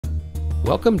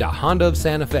Welcome to Honda of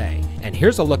Santa Fe, and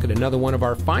here's a look at another one of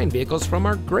our fine vehicles from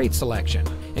our great selection.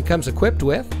 It comes equipped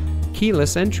with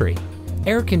keyless entry,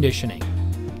 air conditioning,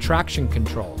 traction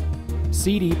control,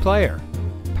 CD player,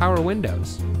 power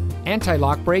windows,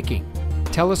 anti-lock braking,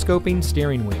 telescoping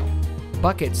steering wheel,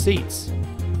 bucket seats,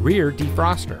 rear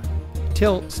defroster,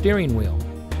 tilt steering wheel,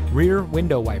 rear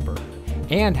window wiper,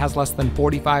 and has less than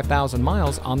 45,000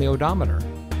 miles on the odometer.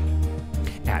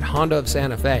 At Honda of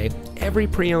Santa Fe, every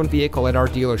pre-owned vehicle at our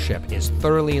dealership is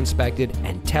thoroughly inspected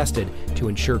and tested to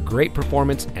ensure great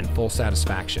performance and full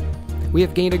satisfaction. We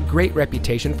have gained a great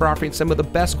reputation for offering some of the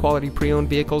best quality pre-owned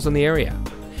vehicles in the area.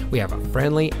 We have a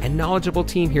friendly and knowledgeable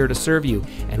team here to serve you,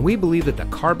 and we believe that the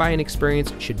car buying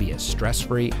experience should be as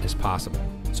stress-free as possible.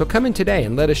 So come in today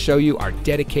and let us show you our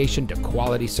dedication to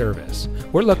quality service.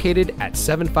 We're located at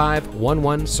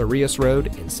 7511 Cerrillos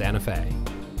Road in Santa Fe.